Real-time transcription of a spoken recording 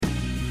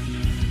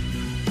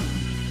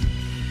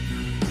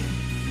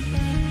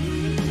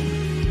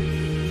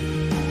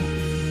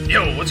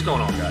Yo, what's going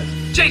on, guys?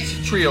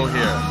 JC Trio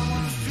here,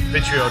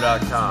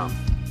 Bitrio.com.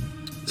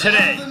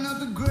 Today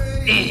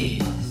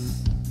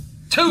is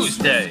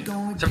Tuesday,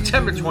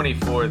 September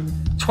 24th,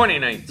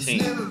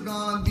 2019.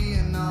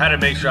 Had to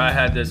make sure I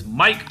had this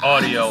mic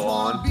audio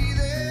on.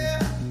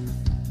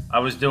 I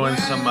was doing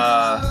some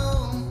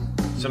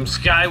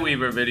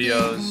Skyweaver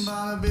videos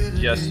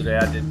yesterday.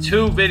 I did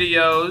 2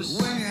 videos.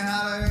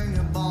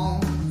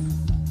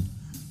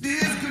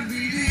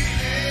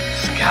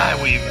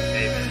 Skyweaver,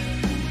 baby.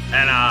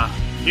 And,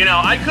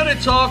 I could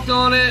have talked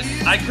on it.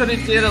 I could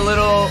have did a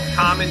little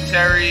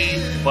commentary,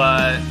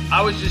 but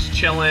I was just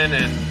chilling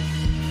and,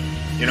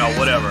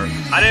 whatever.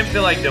 I didn't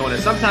feel like doing it.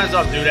 Sometimes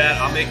I'll do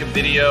that. I'll make a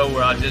video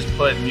where I'll just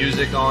put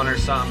music on or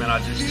something and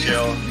I'll just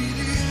chill.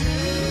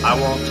 I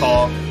won't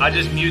talk. I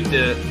just mute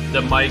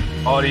the mic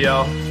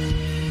audio.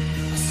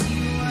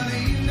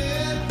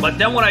 But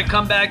then when I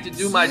come back to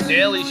do my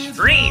daily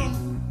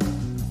stream,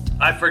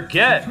 I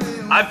forget.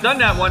 I've done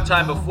that one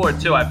time before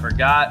too. I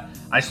forgot.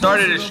 I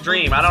started a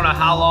stream. I don't know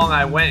how long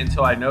I went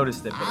until I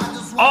noticed it, but it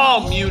was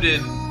all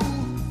muted.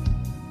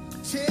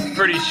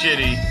 Pretty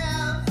shitty.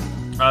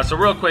 So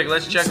real quick,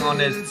 let's check on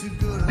this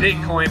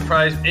Bitcoin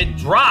price. It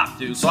dropped,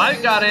 dude. So I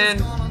got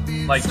in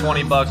like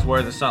 $20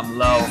 worth of something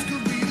low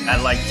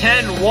at like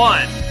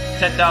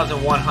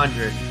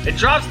 10,100. It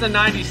drops to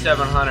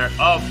 9,700,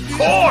 of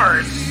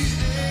course.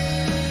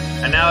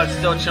 And now it's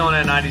still chilling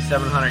at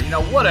 9,700.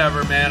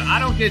 Whatever, man. I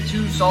don't get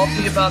too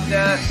salty about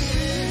that.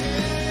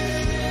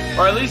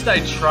 Or at least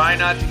I try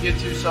not to get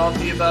too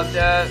salty about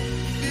that.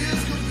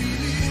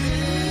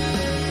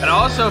 And I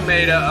also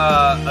made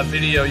a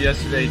video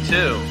yesterday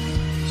too.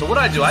 So what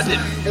I do? I did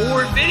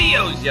 4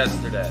 videos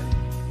yesterday.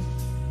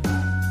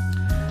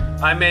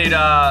 I made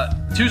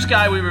 2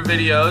 Skyweaver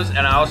videos,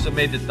 and I also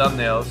made the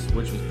thumbnails,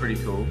 which was pretty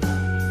cool.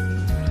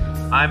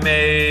 I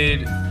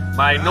made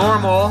my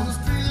normal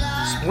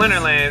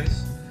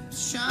Splinterlands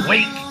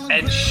Wake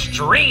and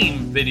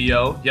Stream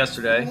video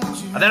yesterday.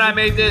 And then I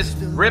made this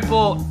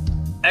Ripple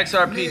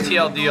XRP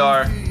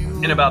TLDR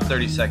in about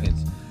 30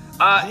 seconds.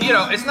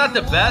 It's not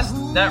the best,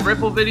 that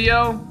Ripple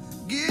video,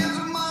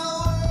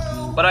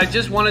 but I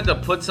just wanted to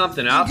put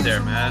something out there,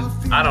 man.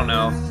 I don't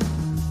know.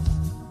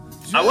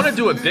 I want to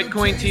do a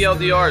Bitcoin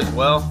TLDR as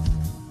well,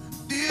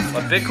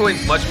 but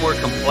Bitcoin's much more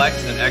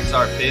complex than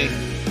XRP.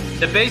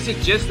 The basic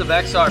gist of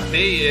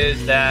XRP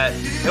is that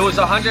it was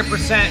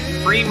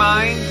 100% free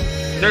mined.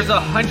 There's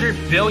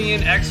 100 billion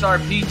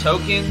XRP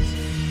tokens,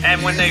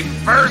 and when they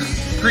first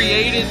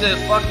created the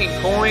fucking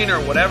coin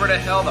or whatever the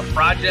hell, the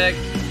project,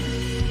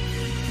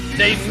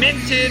 they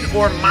minted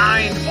or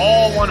mined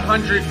all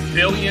 100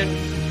 billion.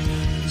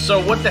 So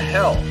what the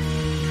hell?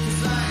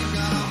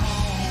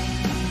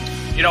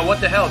 What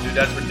the hell, dude?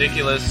 That's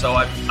ridiculous. So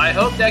I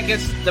hope that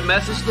gets the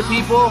message to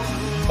people,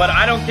 but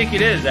I don't think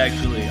it is,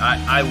 actually.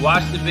 I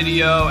watched the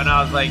video and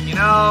I was like,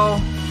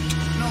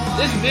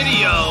 this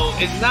video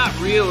is not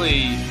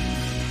really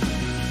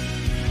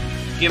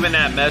giving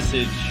that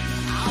message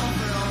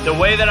the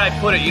way that I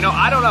put it.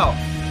 I don't know.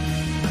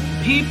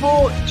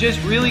 People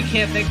just really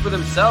can't think for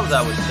themselves,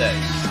 I would say.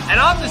 And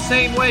I'm the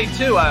same way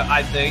too,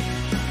 I think,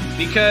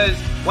 because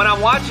when I'm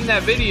watching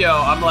that video,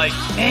 I'm like,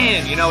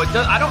 man,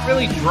 I don't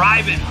really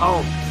drive it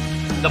home.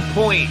 The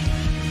point.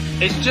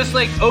 It's just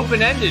like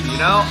open-ended,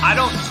 I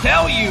don't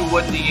tell you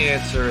what the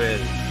answer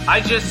is. I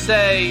just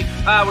say,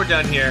 we're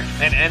done here,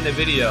 and end the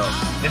video.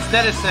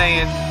 Instead of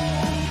saying,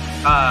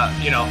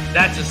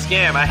 that's a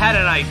scam. I had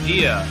an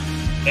idea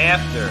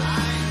after,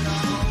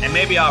 and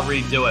maybe I'll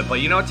redo it. But,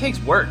 it takes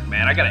work,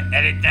 man. I gotta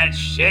edit that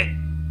shit.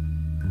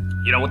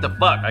 What the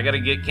fuck? I gotta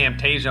get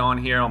Camtasia on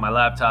here on my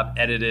laptop,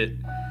 edit it.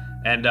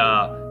 And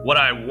what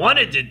I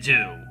wanted to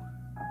do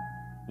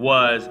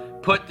was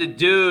put the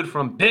dude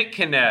from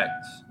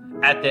BitConnect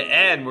at the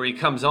end where he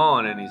comes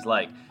on and he's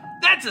like,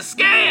 that's a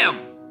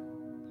scam!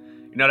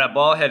 That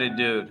bald-headed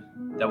dude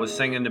that was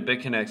singing the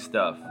BitConnect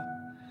stuff.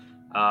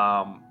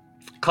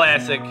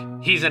 Classic.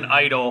 He's an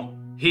idol.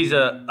 He's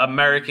a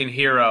American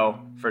hero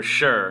for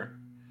sure.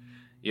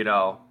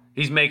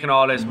 He's making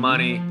all this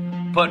money,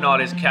 putting all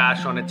this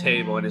cash on the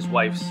table, and his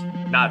wife's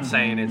not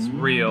saying it's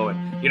real.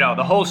 And,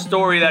 the whole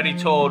story that he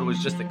told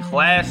was just a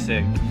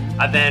classic.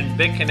 And then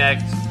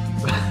BitConnect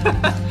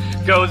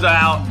goes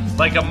out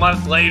like a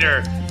month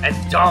later and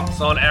dumps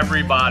on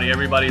everybody.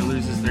 Everybody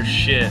loses their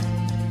shit.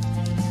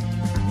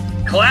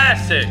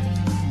 Classic.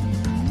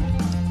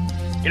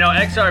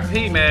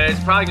 XRP, man,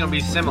 it's probably going to be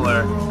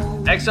similar.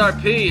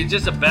 XRP is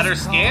just a better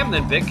scam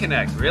than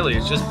BitConnect, really.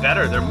 It's just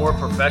better. They're more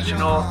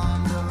professional.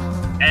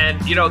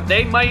 And,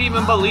 they might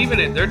even believe in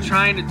it. They're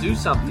trying to do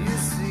something.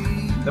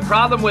 The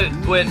problem with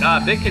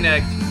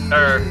BitConnect,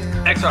 or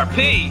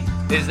XRP,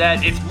 is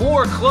that it's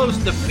more close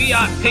to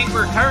fiat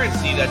paper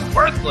currency that's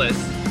worthless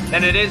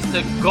than it is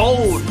to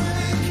gold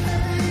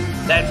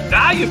that's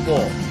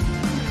valuable.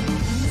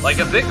 Like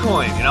a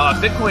Bitcoin. A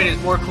Bitcoin is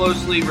more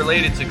closely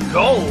related to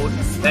gold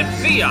than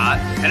fiat,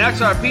 and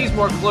XRP is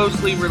more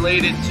closely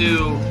related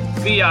to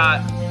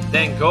fiat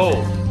than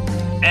gold.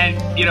 And,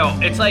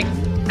 it's like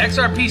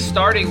XRP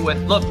starting with,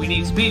 look, we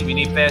need speed, we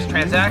need fast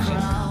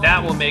transactions.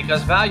 That will make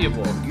us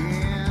valuable.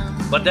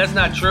 But that's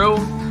not true.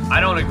 I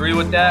don't agree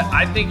with that.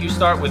 I think you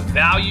start with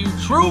value,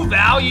 true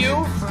value,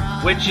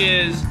 which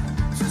is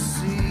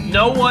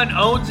no one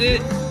owns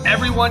it.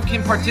 Everyone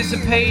can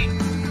participate.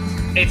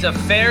 It's a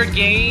fair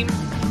game.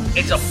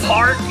 It's a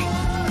park.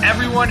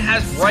 Everyone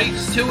has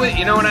rights to it.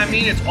 You know what I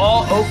mean? It's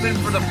all open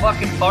for the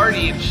fucking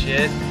party and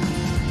shit.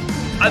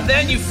 And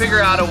then you figure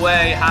out a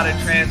way how to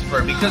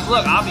transfer. Because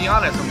look, I'll be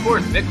honest, of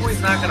course,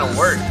 Bitcoin's not going to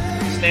work.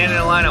 Standing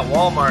in line at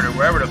Walmart or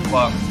wherever the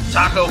fuck,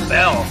 Taco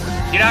Bell.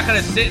 You're not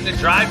going to sit in the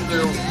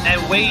drive-thru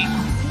and wait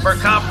for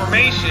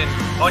confirmation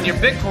on your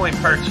Bitcoin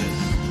purchase.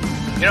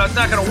 You know, it's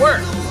not going to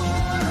work.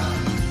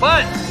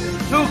 But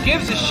who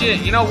gives a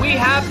shit? You know, we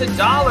have the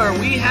dollar,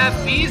 we have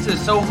Visa,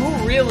 so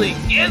who really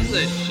gives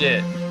a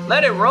shit?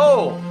 Let it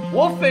roll.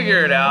 We'll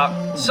figure it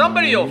out.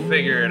 Somebody will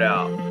figure it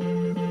out.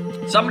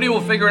 Somebody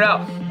will figure it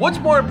out. What's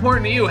more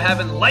important to you,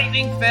 having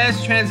lightning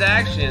fast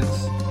transactions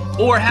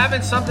or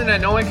having something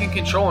that no one can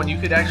control and you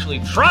could actually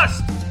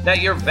trust that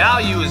your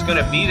value is going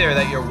to be there,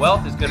 that your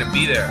wealth is going to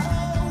be there?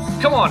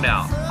 Come on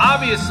now.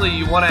 Obviously,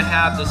 you want to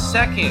have the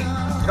second.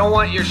 You don't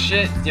want your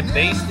shit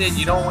debased.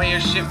 You don't want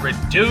your shit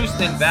reduced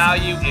in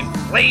value,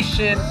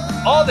 inflation,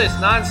 all this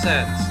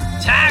nonsense.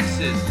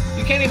 Taxes.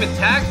 You can't even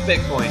tax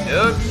Bitcoin,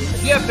 dude.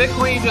 If you have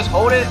Bitcoin, you just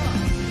hold it,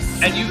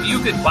 and you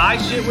could buy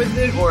shit with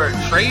it or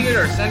trade it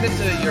or send it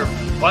to your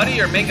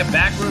buddy or make a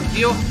backroom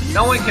deal.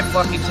 No one can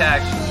fucking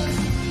tax you.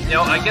 You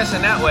know, I guess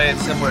in that way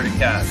it's similar to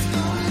cash.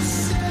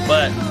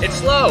 But it's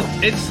slow.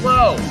 It's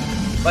slow.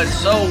 But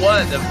so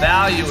what? The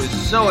value is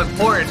so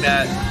important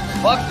that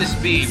fuck the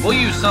speed. We'll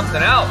use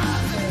something else.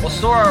 We'll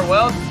store our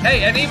wealth.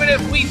 Hey, and even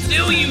if we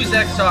do use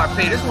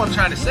XRP, this is what I'm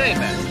trying to say,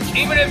 man.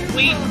 Even if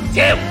we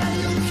do,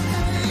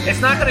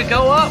 it's not going to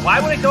go up. Why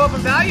would it go up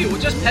in value?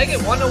 We'll just peg it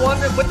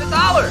 1-to-1 with the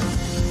dollar.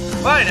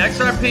 Fine,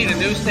 XRP, the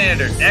new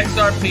standard.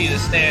 XRP, the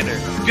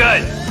standard.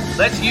 Good.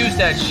 Let's use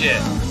that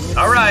shit.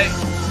 All right.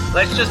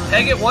 Let's just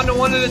peg it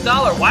 1-to-1 to the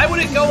dollar. Why would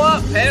it go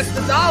up past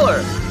the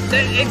dollar?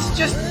 It's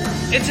just,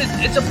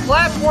 it's a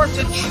platform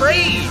to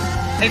trade.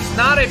 It's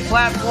not a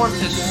platform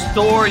to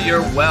store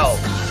your wealth.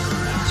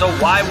 So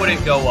why would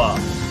it go up?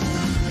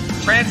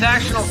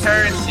 Transactional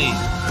currency.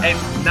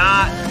 It's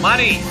not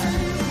money.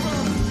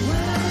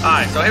 All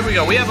right, so here we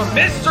go. We have a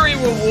mystery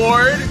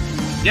reward.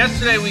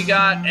 Yesterday we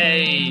got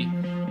a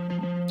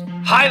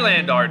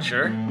Highland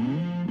Archer.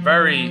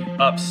 Very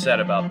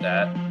upset about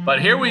that. But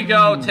here we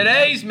go.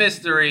 Today's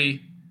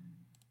mystery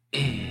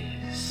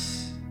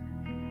is...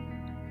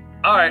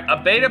 All right, a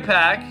beta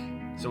pack.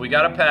 So we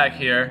got a pack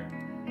here.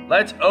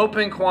 Let's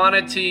open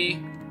quantity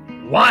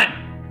 1.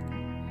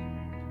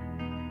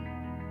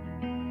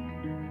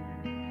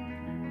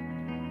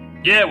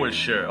 Yeah, we're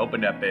sure.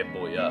 Open that bad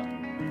boy up.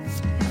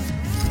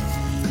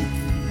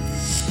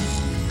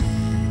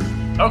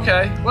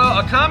 Okay, well,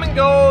 a common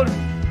gold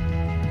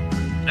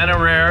and a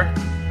rare,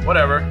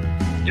 whatever.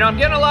 You know, I'm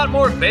getting a lot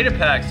more beta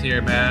packs here,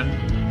 man.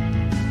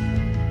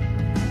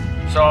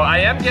 So I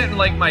am getting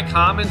like my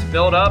commons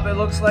built up, it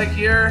looks like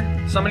here.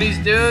 Some of these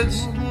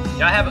dudes.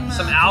 Yeah, I have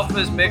some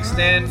alphas mixed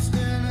in.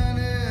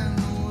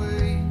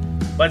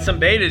 But some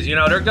betas, you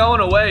know, they're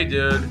going away,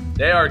 dude.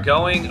 They are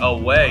going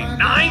away.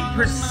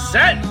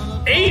 9%!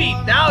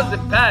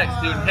 80,000 packs,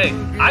 dude. Hey,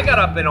 I got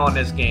up in on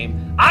this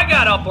game. I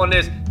got up on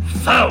this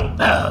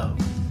FOMO.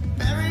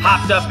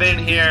 Hopped up in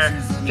here,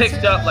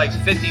 picked up like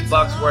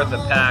 $50 worth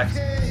of packs.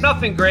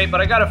 Nothing great,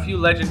 but I got a few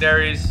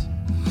legendaries.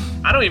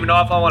 I don't even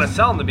know if I want to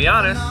sell them, to be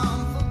honest.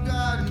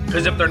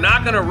 Because if they're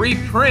not going to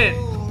reprint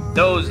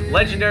those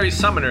legendary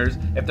summoners,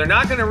 if they're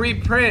not going to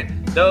reprint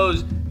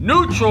those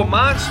neutral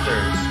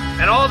monsters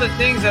and all the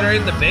things that are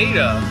in the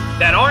beta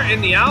that aren't in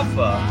the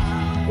alpha,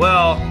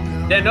 well,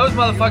 then those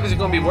motherfuckers are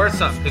going to be worth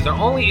something because they're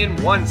only in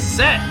one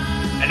set.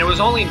 And there was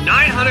only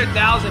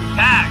 900,000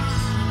 packs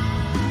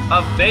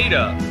of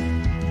beta.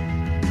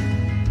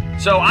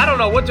 So I don't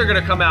know what they're going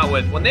to come out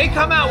with. When they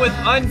come out with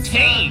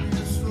Untamed,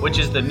 which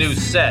is the new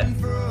set,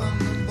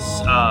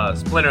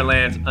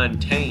 Splinterlands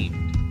Untamed.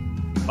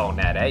 Oh,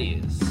 now that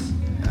is.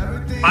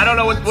 I don't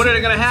know what are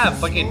they going to have?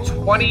 Fucking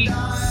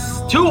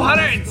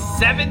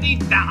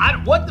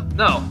 270,000? What the?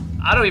 No,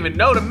 I don't even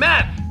know the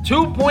math.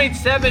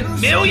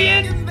 2.7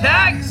 million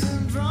packs?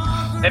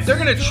 If they're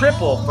going to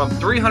triple from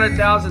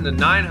 300,000 to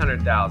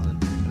 900,000,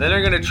 and then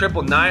they're going to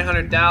triple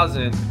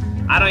 900,000,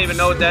 I don't even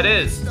know what that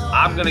is.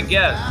 I'm going to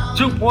guess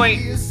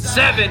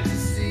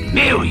 2.7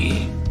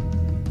 million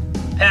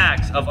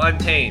packs of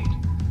Untamed.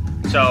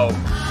 So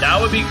that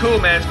would be cool,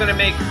 man. It's going to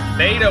make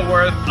beta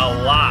worth a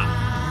lot.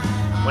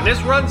 When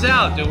this runs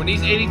out, dude, when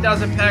these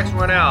 80,000 packs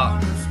run out,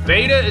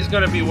 beta is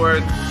going to be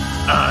worth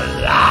a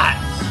lot.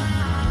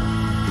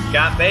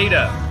 Got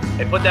beta.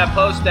 They put that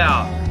post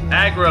out.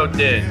 Aggro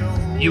did.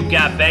 You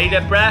got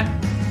beta, bruh?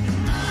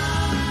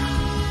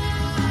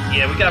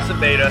 Yeah, we got some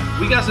beta.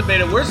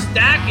 We're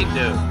stacking,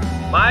 dude.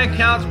 My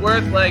account's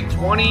worth like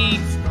 20,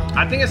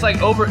 I think it's like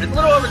it's a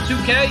little over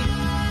 2K,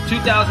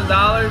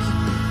 $2,000.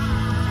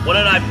 What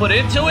did I put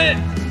into it?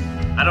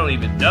 I don't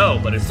even know,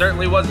 but it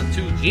certainly wasn't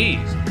 2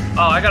 Gs.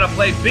 Oh, I gotta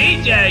play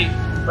BJ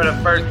for the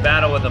first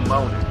battle of the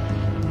moment.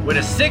 With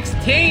a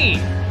 16.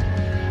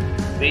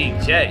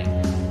 BJ.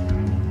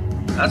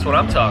 That's what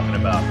I'm talking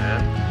about,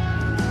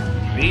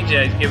 man.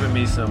 BJ's giving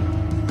me some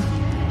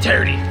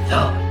dirty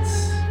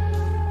thoughts.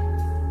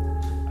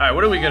 Alright,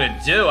 what are we gonna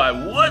do? I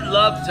would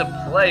love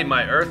to play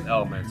my Earth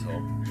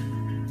Elemental.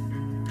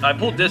 I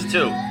pulled this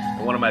too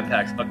in one of my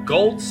packs. A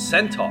Gold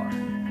Centaur.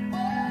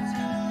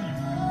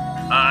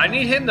 I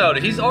need him though.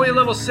 He's only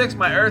level 6,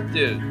 my Earth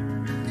dude.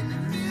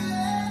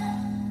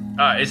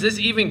 Alright, is this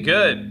even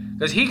good?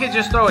 Because he could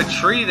just throw a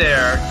tree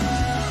there.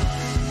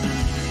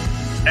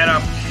 And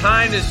I'm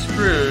kind of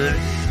screwed.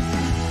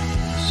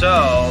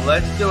 So,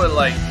 let's do it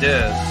like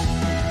this.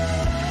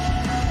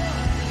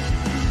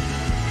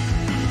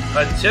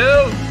 A 2?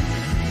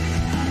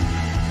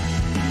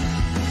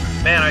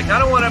 Man, I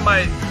kind of wanted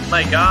my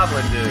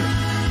Goblin dude.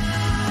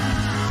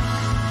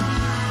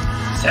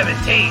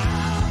 17.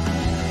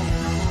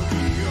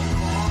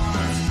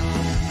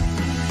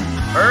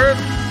 Earth,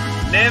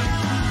 Nymph,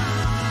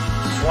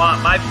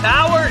 Swamp. My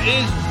power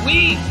is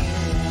weak.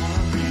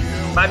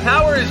 My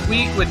power is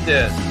weak with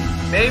this.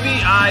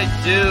 Maybe I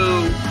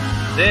do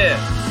this.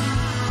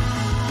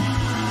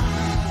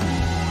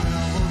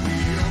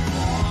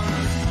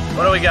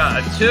 What do we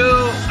got? A 2.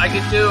 I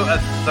could do a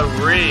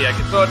 3. I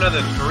could throw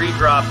another 3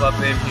 drop up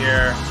in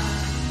here.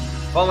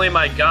 If only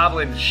my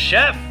Goblin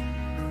Chef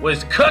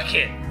was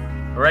cooking.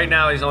 But right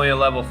now he's only a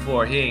level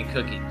 4. He ain't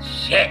cooking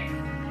shit.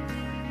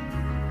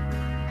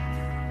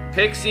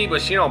 Pixie,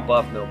 but she don't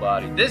buff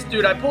nobody. This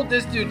dude, I pulled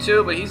this dude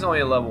too, but he's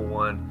only a level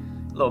 1.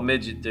 Little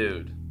midget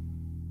dude.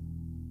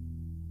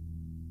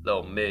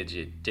 Little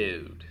midget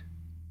dude.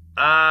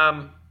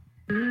 Yeah,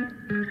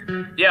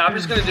 I'm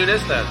just gonna do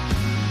this then.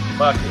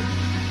 Fuck it.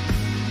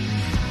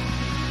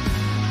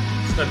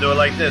 Just gonna do it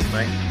like this,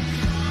 man.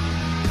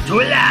 Do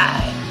it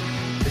live!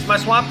 Is my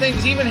Swamp Thing,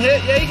 does he even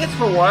hit? Yeah, he hits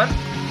for 1.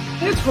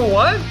 He hits for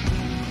 1?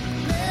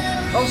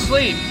 Don't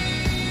sleep.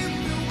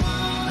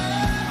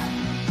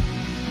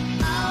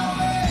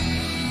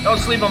 Don't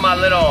sleep on my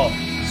little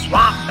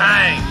Swamp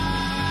Thing.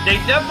 They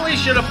definitely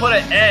should have put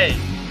an A.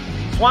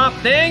 Swamp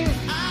Thing?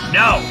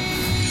 No.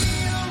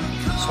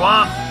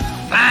 Swamp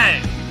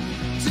Thing.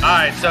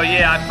 Alright, so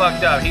yeah, I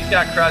fucked up. He's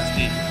got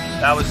Krusty.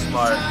 That was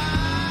smart.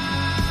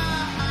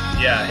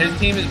 Yeah, his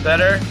team is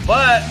better,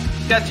 but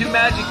he's got 2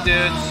 magic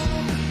dudes.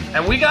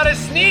 And we got a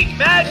sneak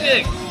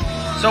magic.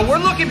 So we're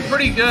looking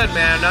pretty good,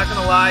 man. Not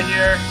gonna lie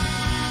here.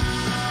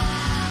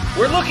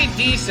 We're looking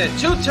decent.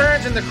 2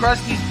 turns and the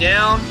Krusty's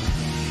down.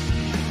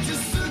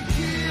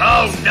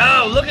 Oh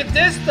no, look at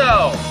this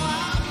though.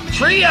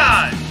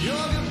 Triage.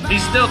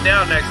 He's still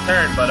down next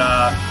turn, but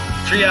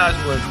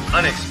Triage was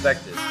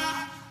unexpected.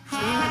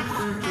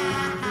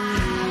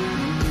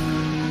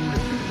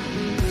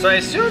 So I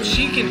assume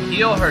she can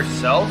heal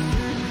herself.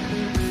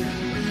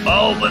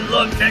 Oh, but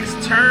look,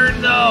 next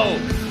turn though.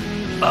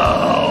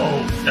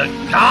 Oh, the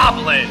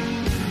Goblin.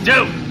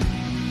 Dude.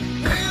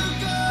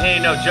 He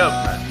ain't no joke,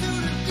 man.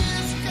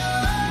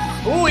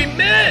 Ooh, he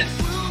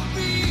missed.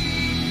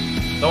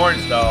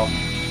 Thorns though.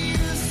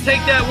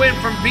 Take that win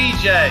from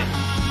BJ.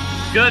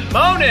 Good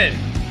morning.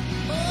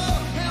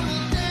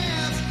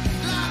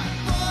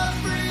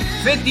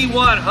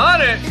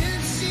 5,100.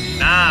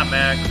 Nah,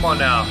 man, come on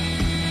now.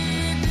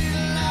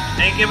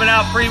 Ain't giving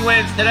out free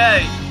wins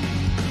today.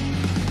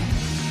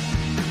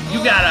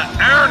 You gotta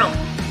earn them.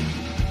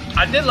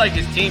 I did like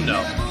his team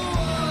though.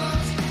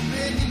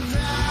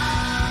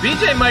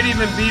 BJ might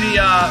even be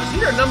the, is he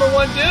their number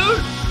 1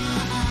 dude?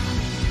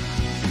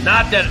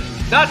 Not that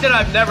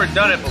I've never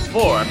done it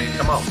before. I mean,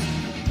 come on.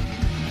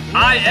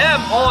 I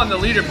am on the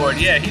leaderboard.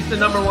 Yeah, he's the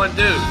number 1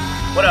 dude.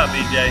 What up,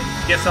 BJ?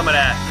 Get some of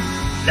that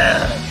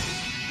love.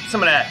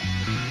 Some of that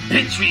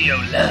vitriol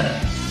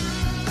love.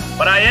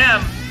 But I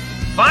am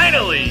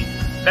finally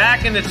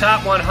back in the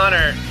top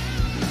 100,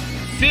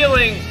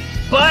 feeling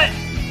butt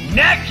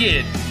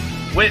naked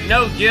with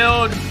no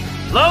guild,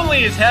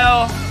 lonely as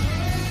hell.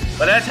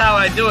 But that's how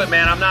I do it,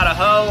 man. I'm not a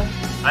hoe.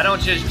 I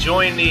don't just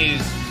join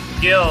these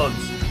guilds.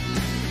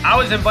 I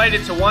was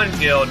invited to one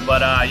guild,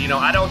 but you know,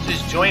 I don't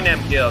just join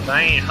them guilds.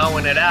 I ain't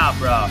hoeing it out,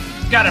 bro.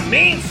 It's gotta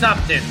mean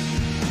something.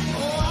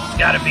 It's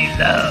gotta be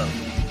love.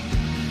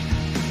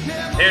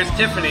 Here's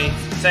Tiffany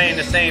saying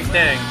the same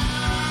thing.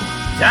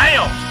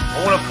 Damn,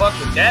 I wanna fuck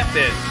with that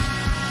bitch.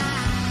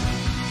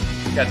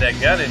 Got that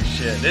gun and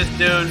shit. This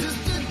dude,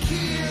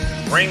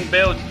 ring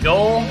build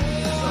gold.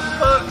 What the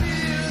fuck?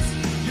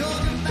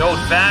 Gold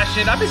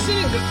Fashioned. I've been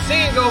seeing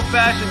Gold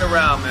Fashioned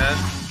around, man.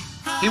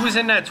 He was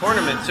in that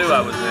tournament too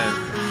I was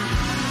in.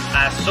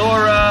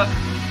 Asura.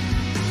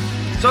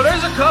 So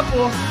there's a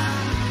couple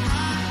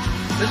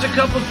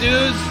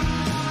dudes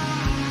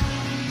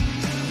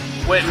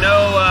with no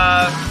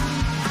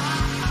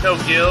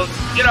guilds.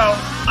 You know,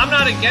 I'm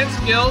not against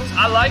guilds.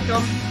 I like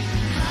them.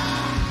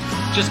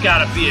 Just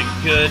gotta be a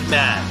good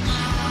match.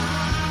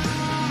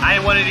 I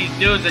ain't one of these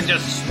dudes that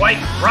just swipe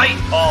right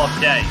all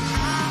day.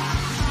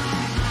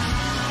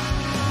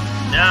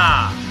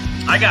 Nah,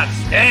 I got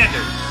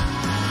standards.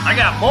 I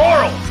got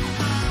morals.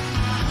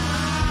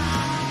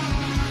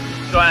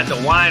 Gonna have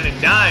to wine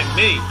and dine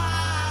me.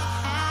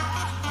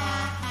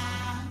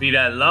 Be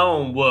that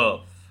lone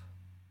wolf.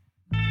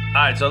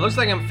 Alright, so it looks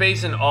like I'm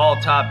facing all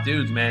top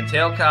dudes, man.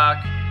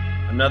 Tailcock,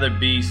 another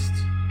beast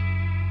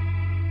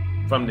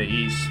from the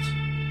east.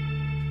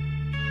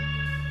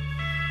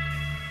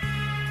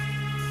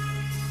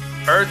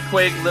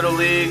 Earthquake, Little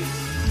League.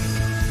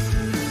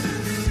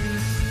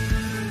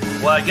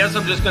 Well, I guess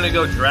I'm just gonna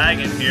go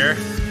Dragon here.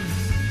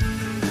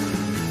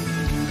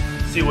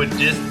 See what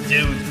this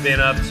dude's been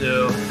up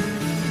to.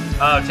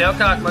 Oh,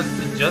 Tailcock must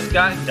have just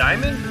gotten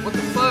Diamond? What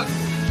the fuck?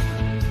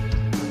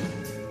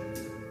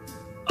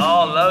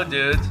 Oh, low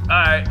dudes.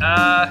 Alright,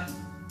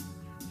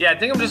 yeah, I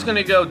think I'm just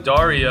gonna go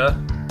Daria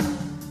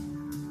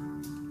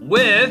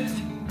with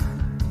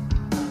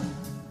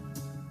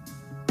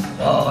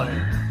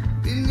Water.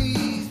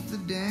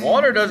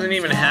 Water doesn't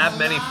even have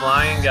many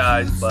flying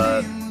guys,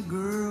 but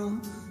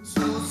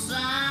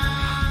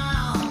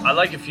I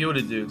like a few of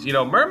the dudes. You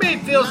know,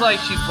 Mermaid feels like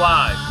she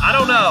flies. I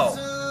don't know.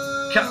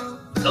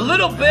 A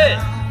little bit.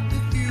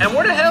 And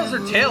where the hell's her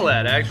tail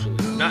at, actually?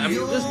 I'm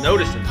just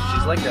noticing.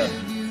 She's like a...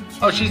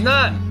 Oh, she's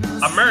not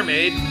a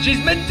mermaid.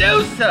 She's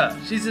Medusa.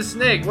 She's a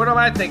snake. What am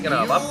I thinking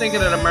of? I'm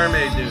thinking of the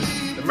mermaid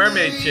dude. The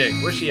mermaid chick.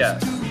 Where's she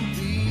at?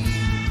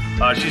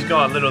 She's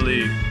gone, Little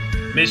League.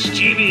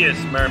 Mischievous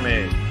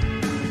mermaid.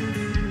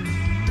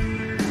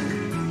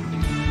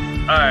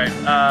 Alright,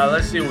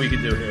 let's see what we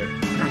can do here.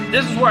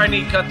 This is where I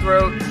need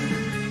Cutthroat.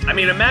 I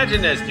mean,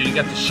 imagine this, dude. You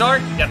got the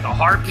shark, you got the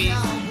harpy,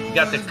 you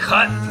got the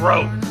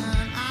cutthroat.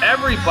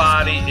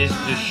 Everybody is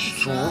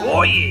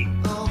destroying.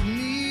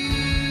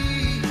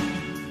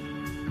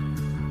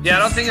 Yeah, I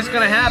don't think it's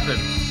gonna happen.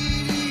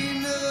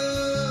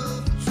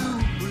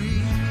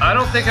 I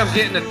don't think I'm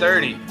getting to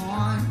 30.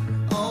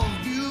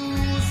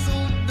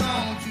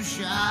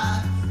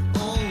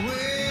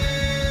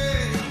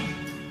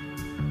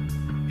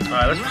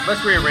 Alright,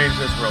 let's rearrange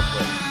this real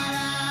quick.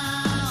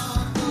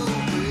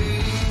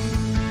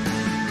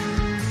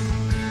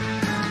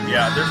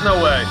 Yeah, there's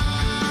no way.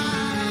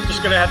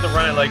 Just gonna have to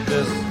run it like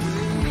this.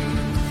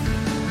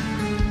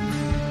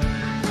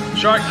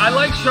 Shark, I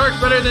like Shark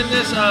better than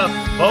this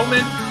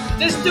Bowman.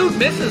 This dude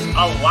misses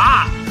a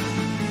lot.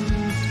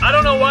 I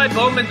don't know why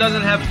Bowman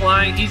doesn't have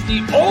flying. He's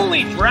the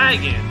only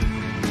dragon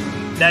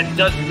that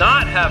does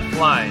not have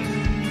flying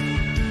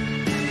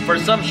for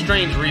some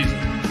strange reason.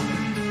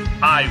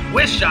 I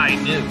wish I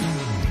knew.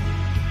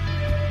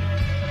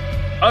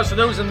 Oh, so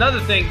there was another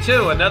thing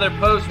too. Another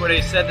post where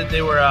they said that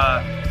they were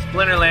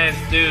Splinterlands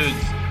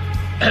dudes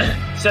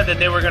said that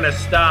they were gonna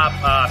stop.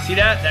 See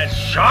that? That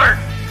shark.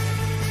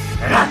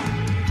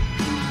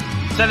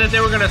 Said that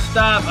they were gonna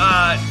stop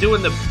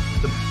doing the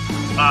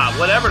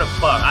whatever the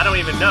fuck. I don't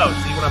even know.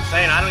 See what I'm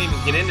saying? I don't even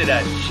get into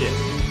that shit.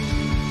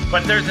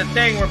 But there's a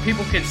thing where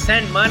people can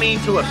send money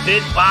to a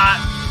bid bot,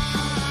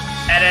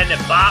 and then the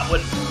bot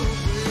would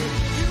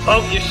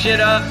vote your shit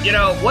up. You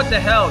know, what the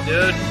hell,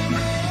 dude?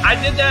 I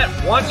did that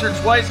once or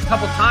twice, a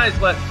couple times,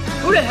 but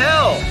who the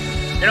hell?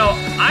 You know,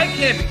 I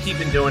can't be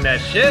keeping doing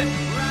that shit.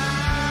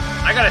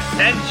 I gotta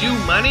send you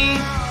money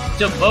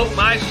to vote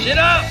my shit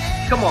up?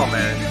 Come on,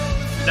 man.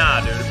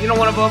 Nah, dude. If you don't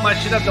want to vote my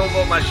shit up, don't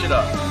vote my shit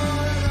up.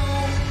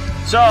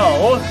 So,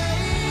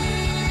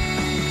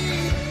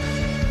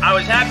 I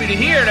was happy to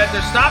hear that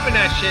they're stopping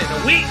that shit in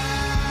a week.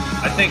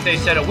 I think they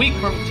said a week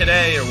from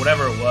today or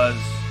whatever it was.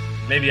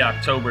 Maybe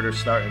October they're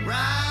starting.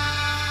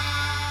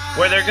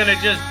 Where they're going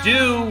to just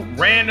do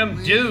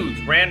random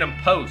dudes, random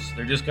posts.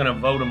 They're just going to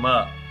vote them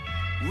up.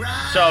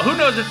 So who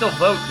knows if they'll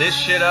vote this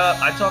shit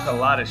up. I talk a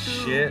lot of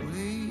shit.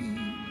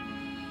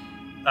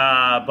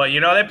 But,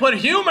 you know, they put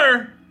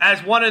humor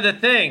as one of the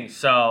things.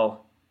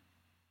 So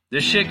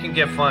this shit can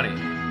get funny.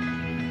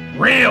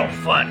 Real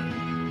funny.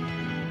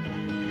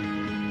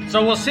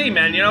 So we'll see,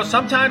 man. You know,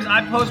 sometimes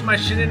I post my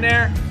shit in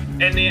there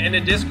in the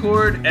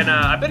Discord. And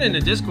I've been in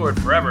the Discord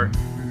forever.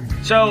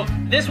 So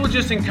this will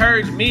just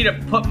encourage me to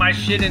put my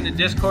shit in the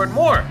Discord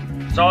more.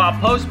 So I'll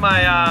post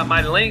my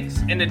my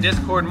links in the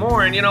Discord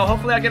more, and you know,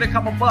 hopefully I get a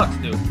couple bucks,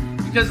 dude.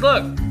 Because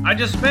look, I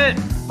just spent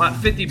my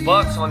 50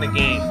 bucks on the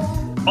game.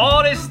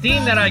 All this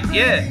Steam that I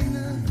get,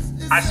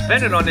 I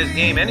spend it on this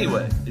game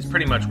anyway. Is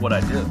pretty much what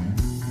I do.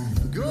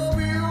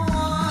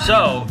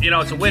 So you know,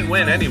 it's a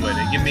win-win anyway.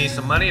 They give me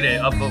some money, they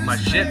upvote my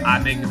shit, I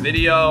make a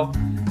video,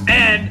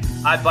 and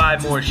I buy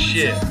more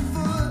shit.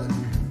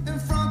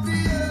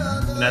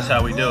 And that's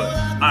how we do it.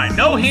 Alright,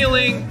 no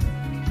healing,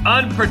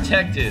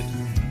 unprotected.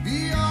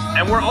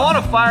 And we're on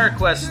a fire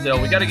quest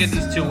still. We gotta get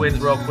these 2 wins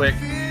real quick.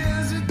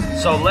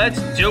 So let's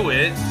do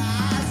it.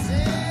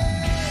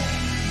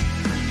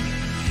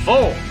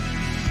 Full.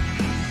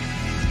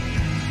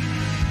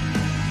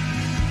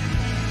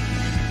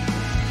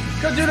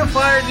 Go do the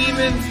fire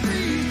demon.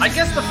 I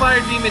guess the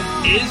fire demon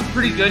is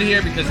pretty good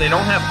here because they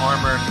don't have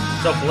armor.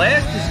 So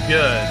blast is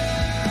good.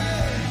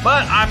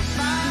 But I'm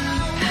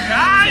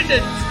kinda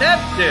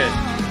tempted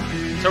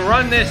to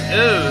run this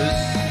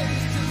ooze.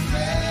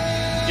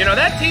 You know,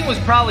 that team was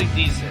probably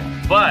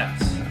decent, but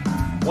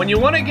when you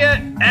want to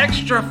get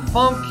extra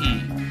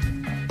funky,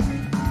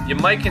 you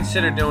might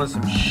consider doing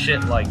some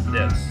shit like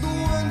this.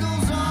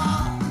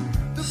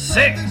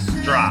 6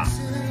 drop.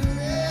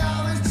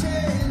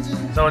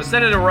 So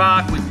instead of the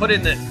rock, we put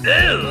in the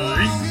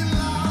ooze.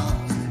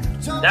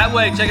 That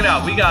way, check it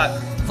out. We got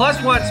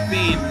 +1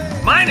 speed,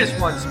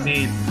 -1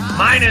 speed,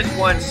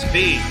 -1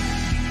 speed.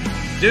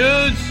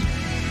 Dudes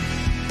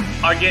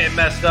are getting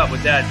messed up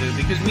with that, dude,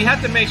 because we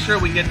have to make sure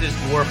we get this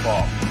dwarf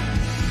off.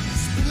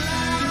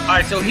 All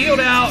right, so healed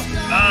out.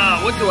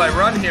 What do I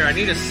run here? I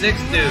need a 6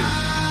 dude.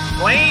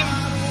 Flame.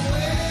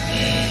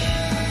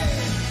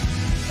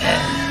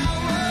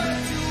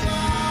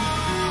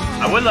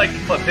 I would like to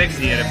put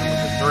Pixie in if it was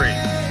a 3.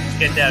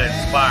 Get that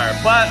inspired.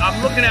 But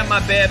I'm looking at my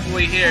bad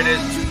boy here.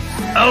 This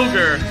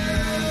ogre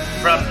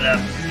from the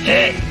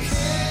pits.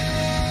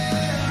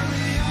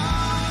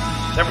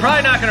 They're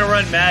probably not going to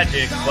run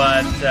magic,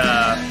 but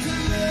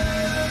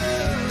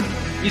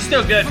he's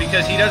still good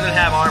because he doesn't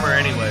have armor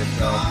anyway,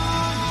 so.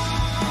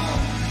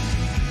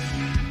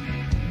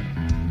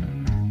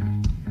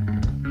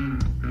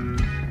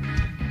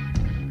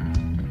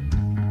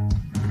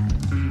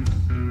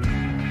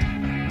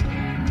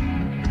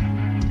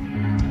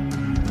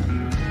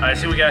 Alright,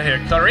 see what we got here.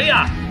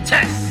 Korea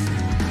test!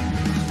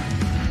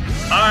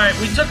 Alright,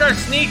 we took our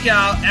sneak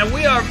out, and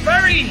we are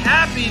very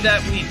happy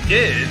that we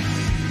did.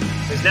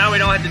 Because now we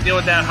don't have to deal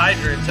with that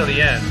Hydra until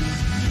the end.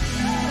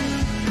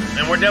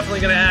 And we're definitely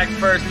going to act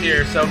first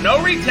here, so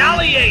no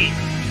retaliate!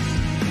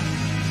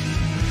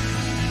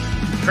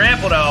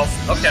 Trample, though.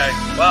 Okay.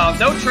 Well,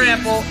 no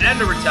trample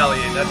and a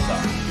retaliate. That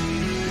sucks.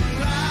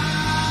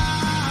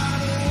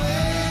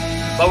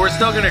 But we're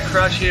still going to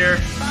crush here.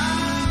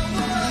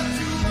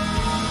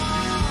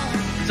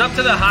 It's up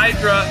to the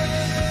Hydra.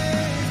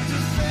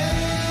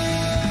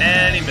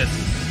 And he misses.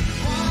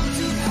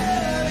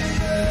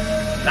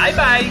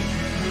 Bye-bye.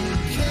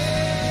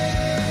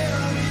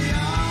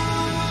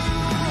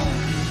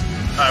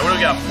 Alright, what do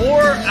we got?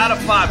 4 out of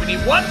 5. We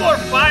need 1 more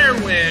fire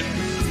win.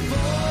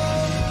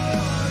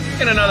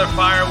 Get another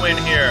fire win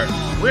here.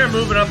 We're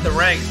moving up the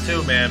ranks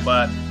too, man.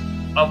 But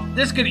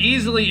this could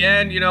easily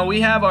end. You know,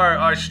 we have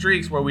our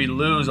streaks where we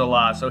lose a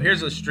lot. So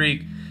here's a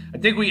streak. I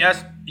think we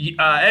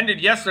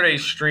ended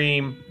yesterday's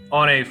stream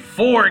on a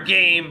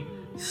 4-game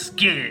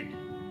skid.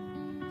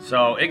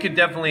 So it could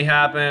definitely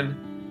happen.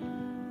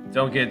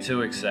 Don't get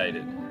too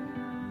excited.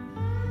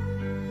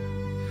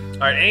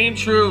 All right, aim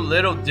true,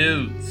 little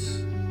dudes.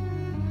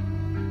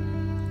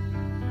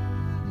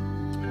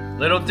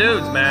 Little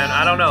dudes, man.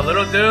 I don't know.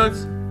 Little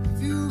dudes,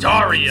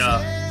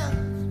 Daria,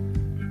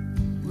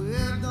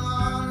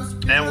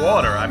 and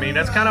water. I mean,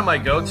 that's kind of my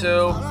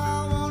go-to.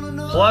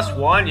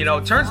 +1, you know,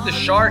 turns the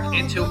shark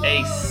into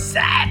a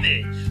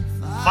savage.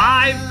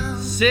 5,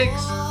 6,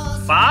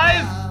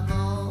 5.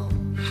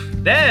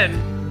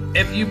 Then,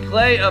 if you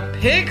play a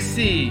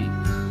Pixie,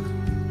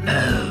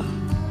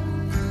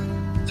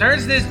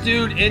 turns this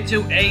dude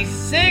into a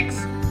 6,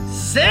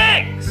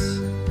 6.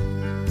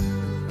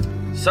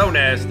 So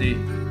nasty.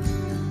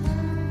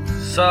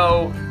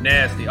 So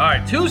nasty. All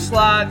right, 2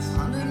 slots,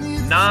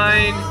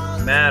 9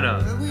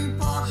 mana.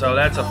 So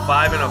that's a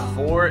 5 and a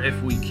 4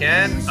 if we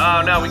can.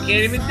 Oh, no, we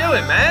can't even do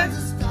it, man.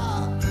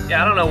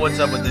 Yeah, I don't know what's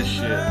up with this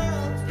shit.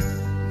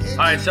 All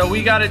right, so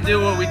we got to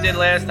do what we did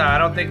last time. I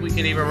don't think we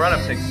can even run a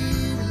Pixie.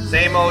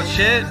 Same old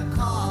shit.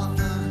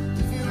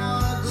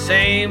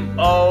 Same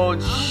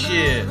old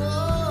shit.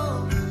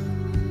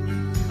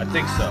 I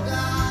think so.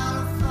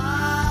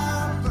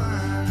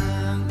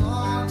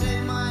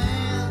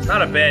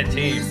 Not a bad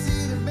team.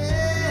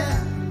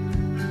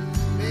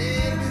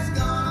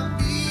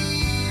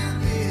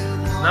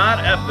 Not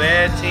a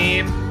bad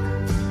team.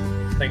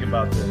 Let's think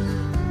about this.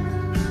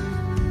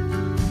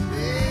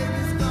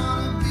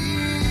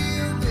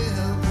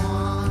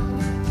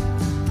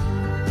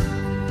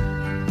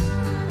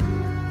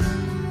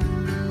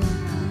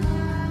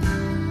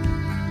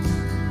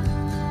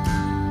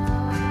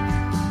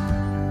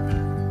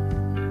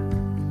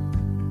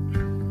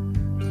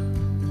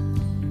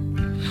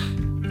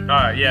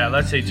 Alright, yeah,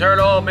 let's see.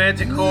 Turtle,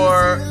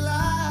 Manticore.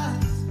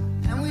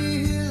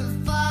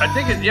 I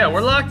think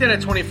we're locked in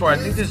at 24. I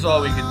think this is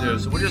all we can do,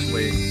 so we'll just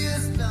wait.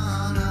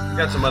 We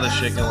got some other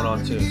shit going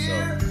on too, so.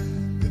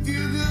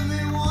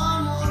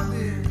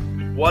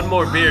 1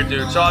 more beer,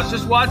 dude. So I was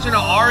just watching an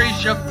Ari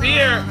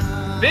Shaffir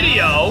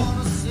video.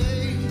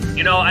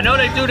 You know, I know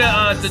they do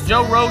the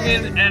Joe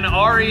Rogan and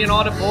Ari and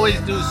all the boys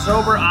do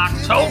Sober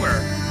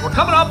October. We're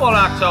coming up on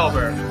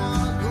October.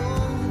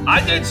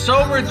 I did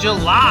Sober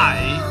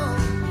July.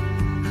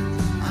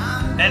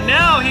 And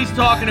now he's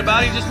talking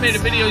about, he just made a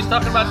video, he's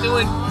talking about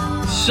doing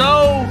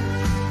So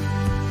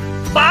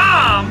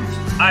Bombed,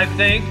 I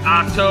think,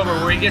 October,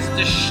 where he gets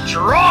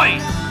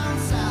destroyed.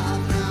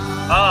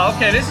 Oh,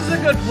 okay, this is a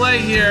good play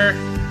here.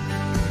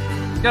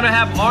 He's gonna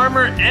have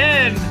armor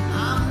and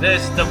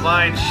this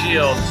divine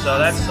shield, so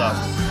that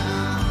sucks.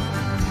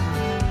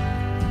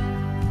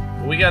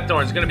 We got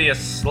Thorns. It's gonna be a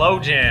slow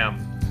jam.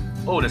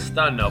 Oh, the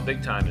stun though,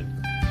 big timing.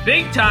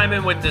 Big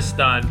timing with the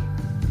stun.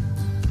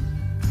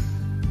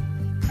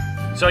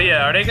 So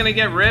yeah, are they gonna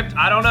get ripped?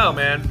 I don't know,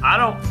 man. I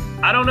don't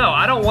know.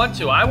 I don't want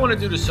to. I want to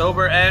do the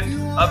sober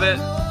end of it.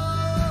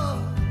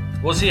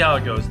 We'll see how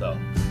it goes though.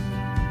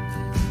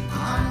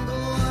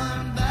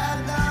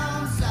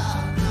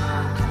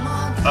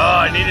 Oh,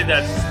 I needed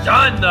that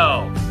stun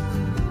though.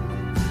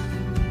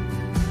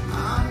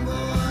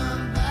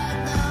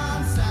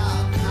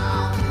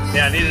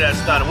 Yeah, I needed that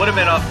stun. It would have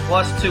been a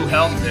 +2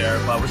 health there,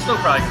 but we're still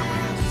probably going to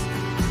win this.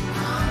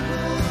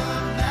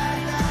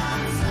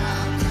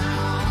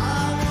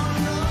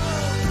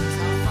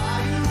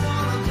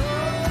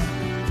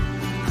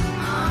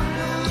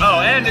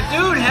 Oh, and the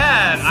dude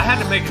I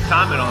had to make a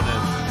comment on this.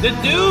 The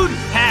dude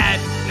had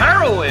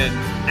heroin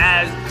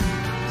as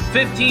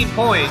 15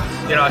 points.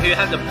 You know, he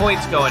had the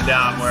points going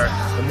down where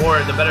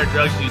the better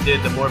drugs you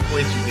did, the more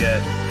points you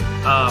get.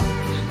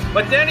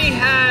 But then he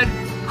had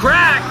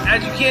crack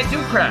as you can't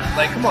do crack.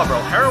 Like, come on,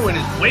 bro. Heroin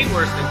is way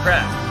worse than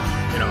crack.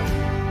 You know.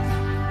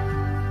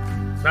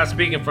 Not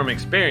speaking from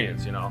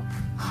experience, you know.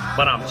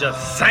 But I'm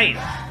just saying,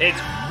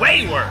 it's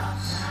way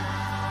worse.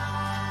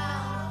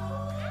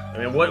 I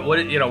mean,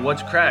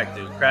 what's crack,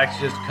 dude? Crack's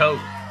just coke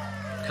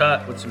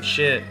cut with some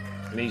shit,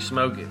 and then you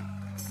smoke it.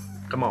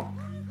 Come on.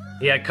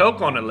 He had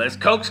coke on the list.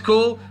 Coke's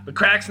cool, but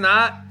crack's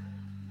not.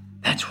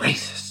 That's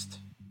racist.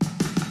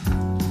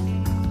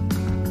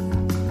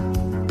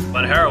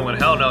 But heroin,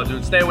 hell no,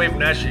 dude. Stay away from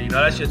that shit. You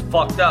know, that shit's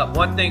fucked up.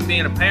 One thing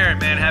being a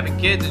parent, man, having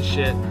kids and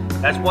shit,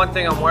 that's one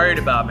thing I'm worried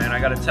about, man. I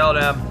gotta tell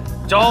them,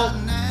 don't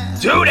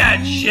do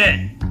that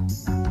shit.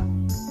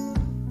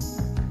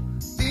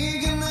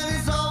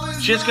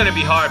 Shit's gonna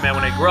be hard, man,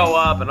 when they grow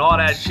up and all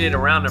that shit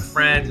around their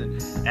friends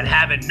and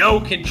having no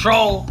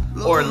control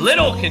or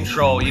little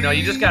control. You know,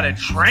 you just gotta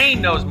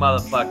train those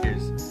motherfuckers.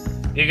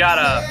 You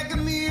gotta,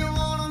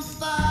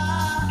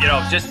 you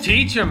know, just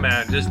teach them,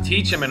 man. Just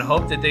teach them and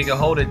hope that they can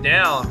hold it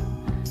down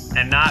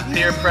and not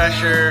peer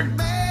pressure.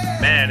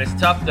 Man, it's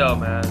tough though,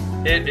 man.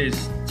 It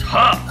is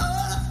tough.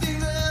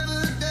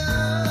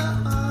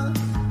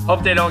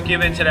 Hope they don't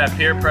give in to that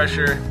peer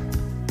pressure.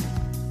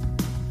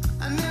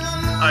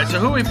 Alright, so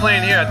who are we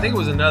playing here? I think it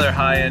was another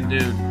high-end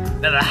dude.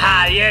 Another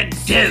high-end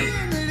dude.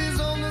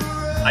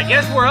 I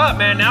guess we're up,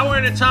 man. Now we're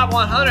in the top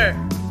 100.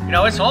 You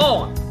know, it's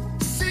on.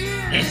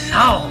 It's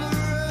on.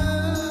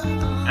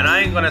 And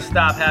I ain't gonna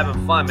stop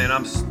having fun, man.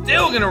 I'm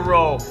still gonna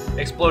roll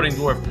Exploding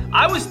Dwarf.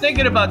 I was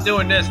thinking about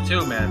doing this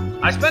too, man.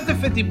 I spent the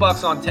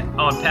 $50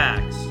 on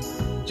packs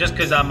just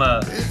because I'm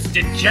a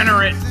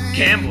degenerate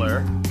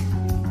gambler.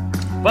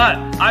 But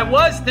I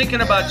was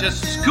thinking about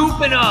just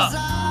scooping up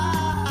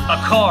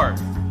a card.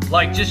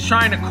 Like, just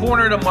trying to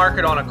corner the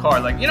market on a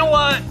card. Like, you know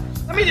what?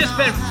 Let me just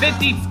spend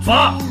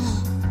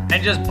 $50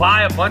 and just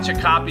buy a bunch of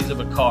copies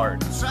of a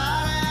card.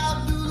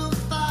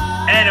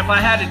 And if I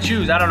had to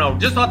choose, I don't know,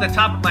 just off the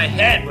top of my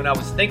head when I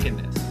was thinking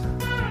this,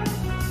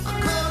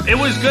 it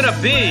was gonna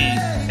be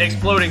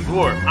Exploding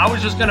Dwarf. I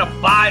was just gonna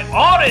buy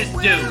all this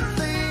dude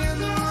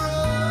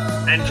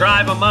and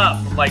drive him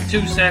up from like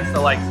 2 cents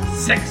to like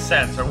 6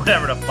 cents or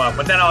whatever the fuck.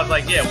 But then I was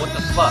like, yeah, what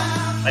the fuck?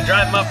 I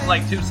drive him up from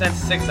like 2 cents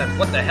to 6 cents.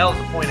 What the hell's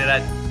the point of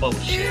that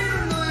bullshit?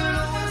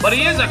 But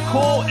he is a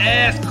cool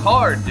ass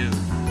card, dude.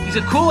 He's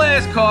a cool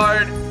ass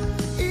card.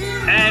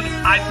 And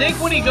I think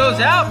when he goes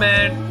out,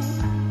 man,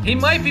 he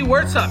might be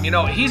worth something. You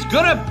know, he's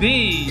one of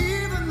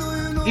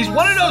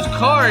those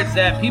cards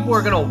that people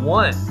are gonna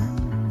want.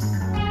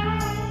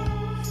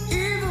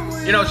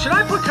 You know, should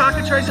I put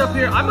Cockatrice up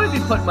here? I might be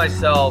putting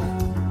myself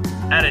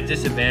at a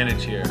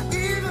disadvantage here.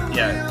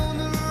 Yeah.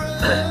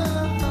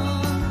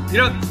 You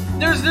know,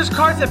 there's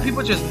cards that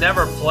people just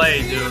never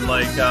play, dude.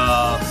 Like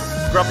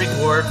Grumpy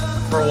Dwarf,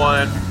 for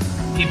one.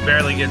 He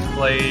barely gets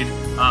played.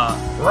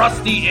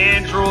 Rusty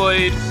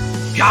Android,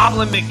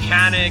 Goblin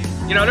Mechanic.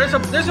 You know, there's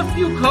a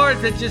few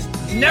cards that just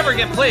never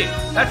get played.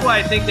 That's why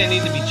I think they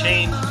need to be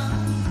changed.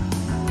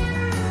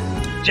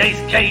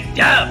 Jace K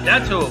Dub,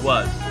 that's who it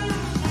was.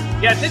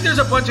 Yeah, I think there's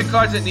a bunch of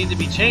cards that need to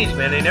be changed,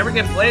 man. They never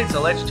get played,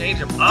 so let's change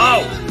them.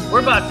 Oh, we're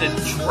about to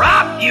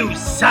drop you,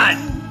 son.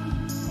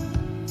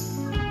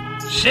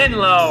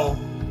 Shinlo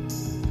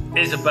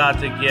is about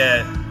to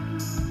get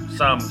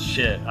some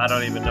shit. I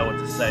don't even know what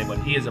to say, but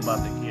he is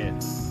about to get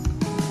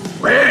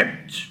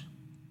ripped.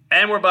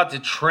 And we're about to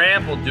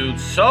trample, dude,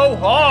 so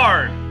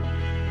hard.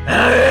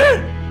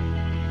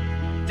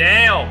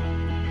 Damn.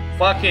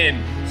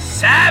 Fucking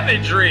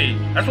savagery.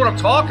 That's what I'm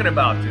talking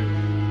about, dude.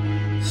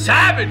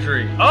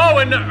 Savagery. Oh,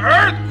 and the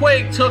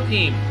earthquake took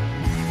him.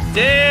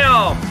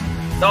 Damn.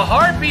 The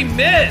harpy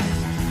missed.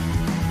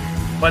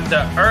 But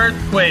the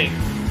earthquake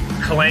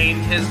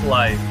claimed his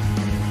life.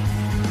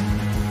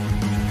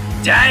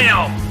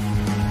 Damn.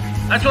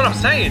 That's what I'm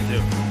saying,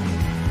 dude.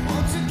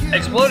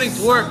 Exploding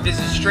Dwarf is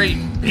a straight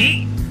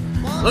beat.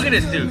 Look at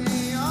this dude.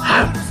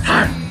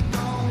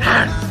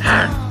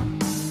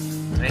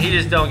 And he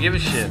just don't give a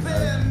shit,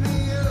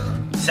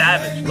 man.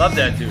 Savage. Love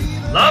that dude.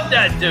 Love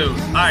that dude.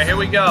 All right, here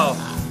we go.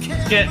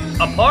 Let's get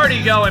a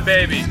party going,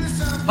 baby.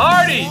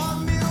 Party.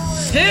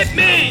 Hit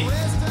me.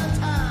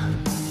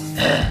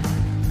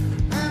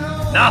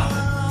 Nothing.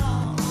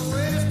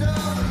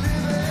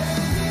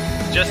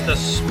 Just a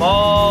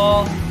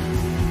small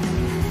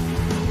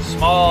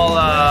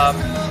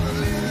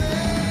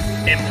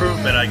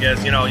improvement, I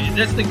guess. You know,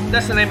 that's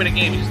the name of the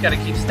game. You just got to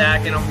keep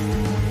stacking them.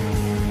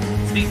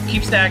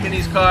 Keep stacking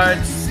these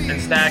cards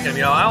and stacking them.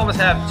 You know, I almost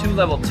have 2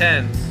 level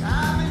 10s.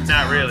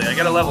 Not really. I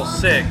got a level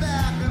 6.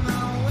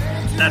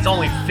 That's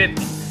only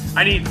 50.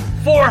 I need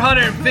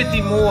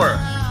 450 more.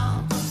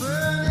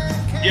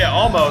 Yeah,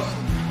 almost.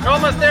 You're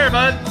almost there,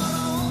 bud.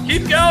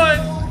 Keep going.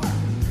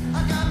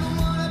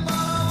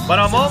 But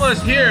I'm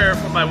almost here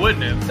for my wood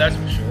nymph, that's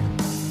for sure.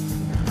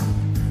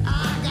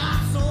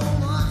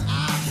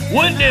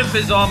 Wood nymph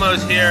is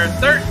almost here.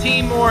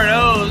 13 more of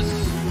those.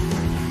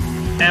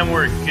 And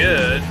we're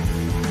good.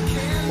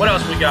 What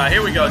else we got?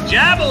 Here we go.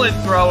 Javelin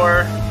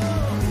thrower.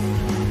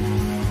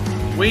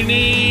 We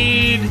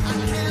need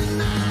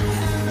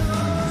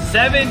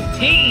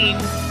 17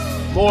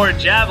 more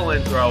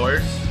javelin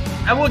throwers.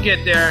 And we'll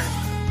get there.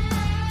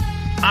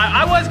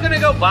 I was going to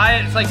go buy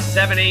it. It's like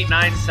 7, 8,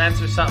 9 cents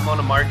or something on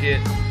the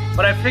market.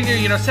 But I figure,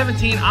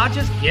 17, I'll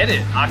just get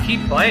it. I'll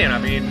keep playing. I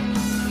mean,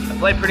 I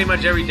play pretty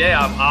much every day.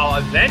 I'll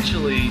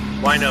eventually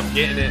wind up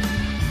getting it.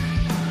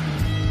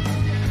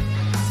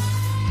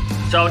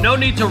 So no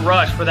need to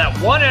rush for that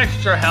 1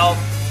 extra health.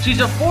 She's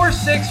a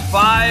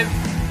 4.65.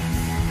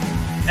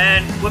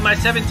 And with my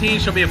 17,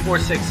 she'll be a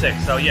 4.66.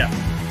 So yeah,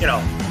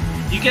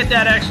 you get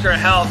that extra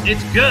health.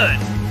 It's good.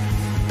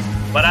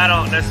 But I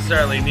don't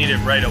necessarily need it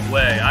right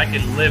away. I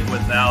can live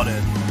without it.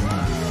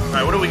 All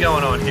right, what are we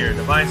going on here?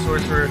 Divine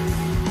Sorcerer.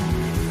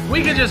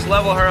 We can just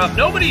level her up.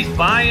 Nobody's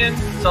buying,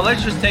 so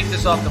let's just take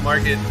this off the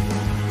market.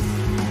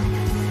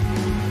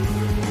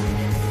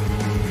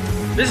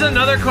 This is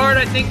another card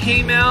I think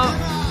came out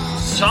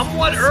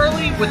somewhat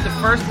early with the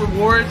first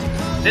rewards.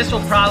 This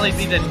will probably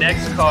be the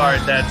next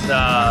card that's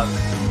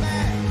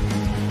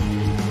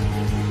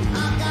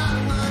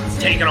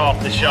taken off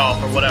the shelf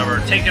or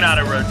whatever, taken out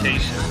of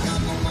rotation.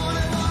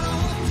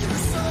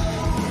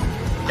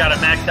 Got a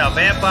maxed out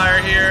vampire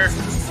here.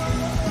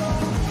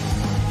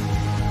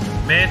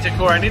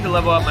 Manticore, I need to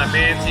level up my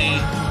Manti.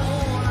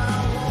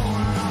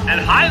 And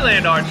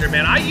Highland Archer,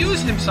 man, I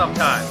use him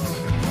sometimes.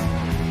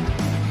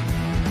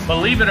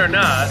 Believe it or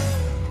not.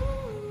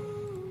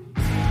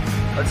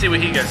 Let's see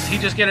what he gets. He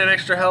just get an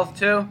extra health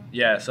too?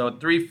 Yeah, so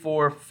 3,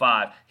 4,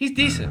 5. He's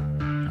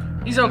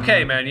decent. He's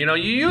okay, man. You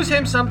use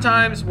him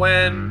sometimes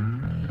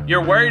when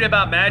you're worried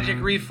about magic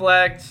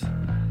reflect.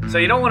 So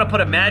you don't want to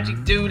put a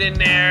magic dude in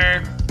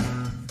there.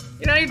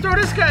 You throw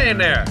this guy in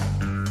there.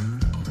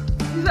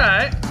 He's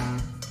alright.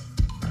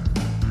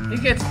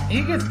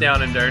 He gets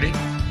down and dirty.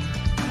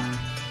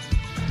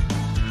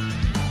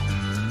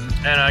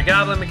 And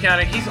Goblin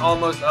Mechanic, he's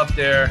almost up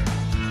there.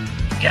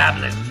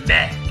 Goblin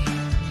Mech.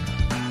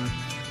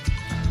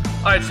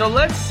 Alright, so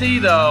let's see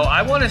though.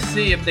 I want to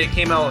see if they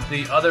came out with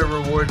the other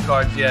reward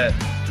cards yet.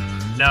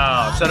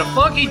 No. So the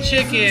Funky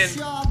Chicken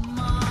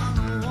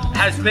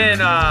has been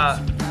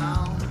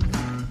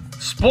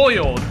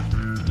spoiled,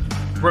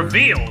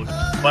 revealed,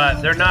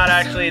 but they're not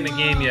actually in the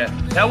game yet.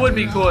 That would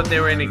be cool if they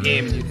were in the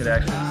game and you could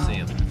actually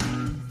see them.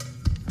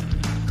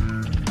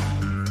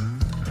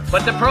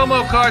 But the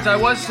promo cards, I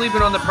was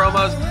sleeping on the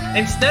promos.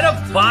 Instead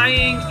of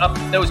buying up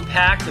those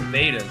packs of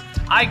betas,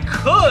 I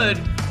could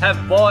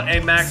have bought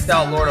a maxed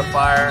out Lord of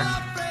Fire.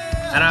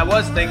 And I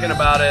was thinking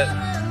about it,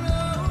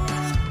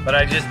 but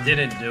I just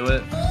didn't do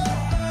it.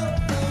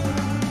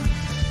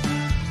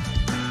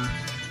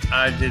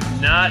 I did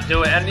not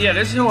do it. And yeah,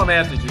 this is who I'm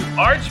after, dude.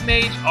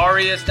 Archmage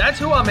Arius, that's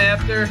who I'm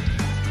after.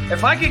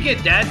 If I could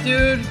get that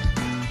dude,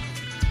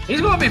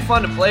 he's going to be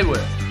fun to play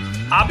with.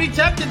 I'll be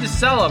tempted to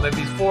sell him if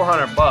he's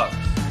 $400.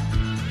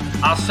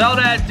 I'll sell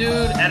that dude,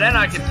 and then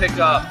I can pick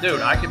up,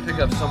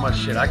 so much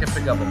shit. I can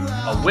pick up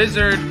a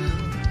wizard,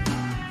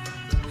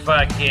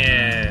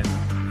 fucking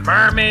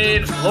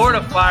mermaid, Lord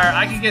of Fire.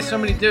 I can get so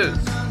many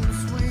dudes.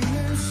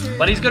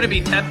 But he's going to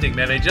be tempting,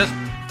 man. They just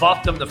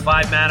buffed him to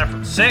 5 mana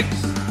from 6.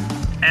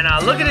 And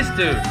look at this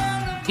dude.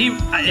 He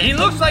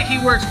looks like he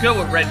works good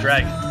with Red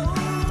Dragon.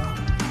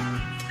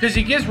 Because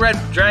he gives Red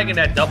Dragon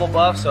that double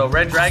buff, so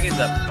Red Dragon's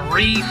a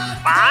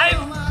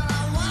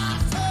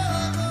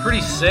 3/5.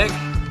 Pretty sick.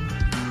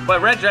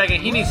 But Red Dragon,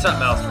 he needs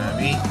something else,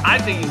 man. I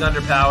think he's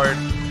underpowered.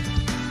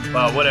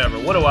 But whatever.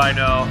 What do I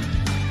know?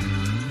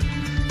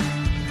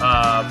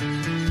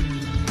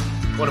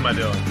 What am I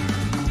doing?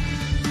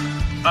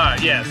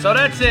 Alright, yeah. So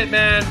that's it,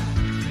 man.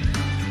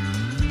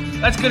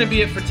 That's going to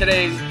be it for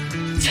today's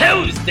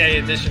Tuesday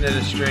edition of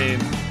the stream.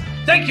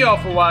 Thank you all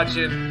for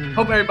watching.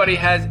 Hope everybody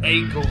has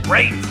a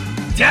great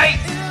day.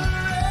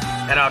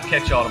 And I'll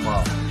catch y'all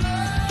tomorrow.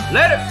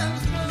 Later.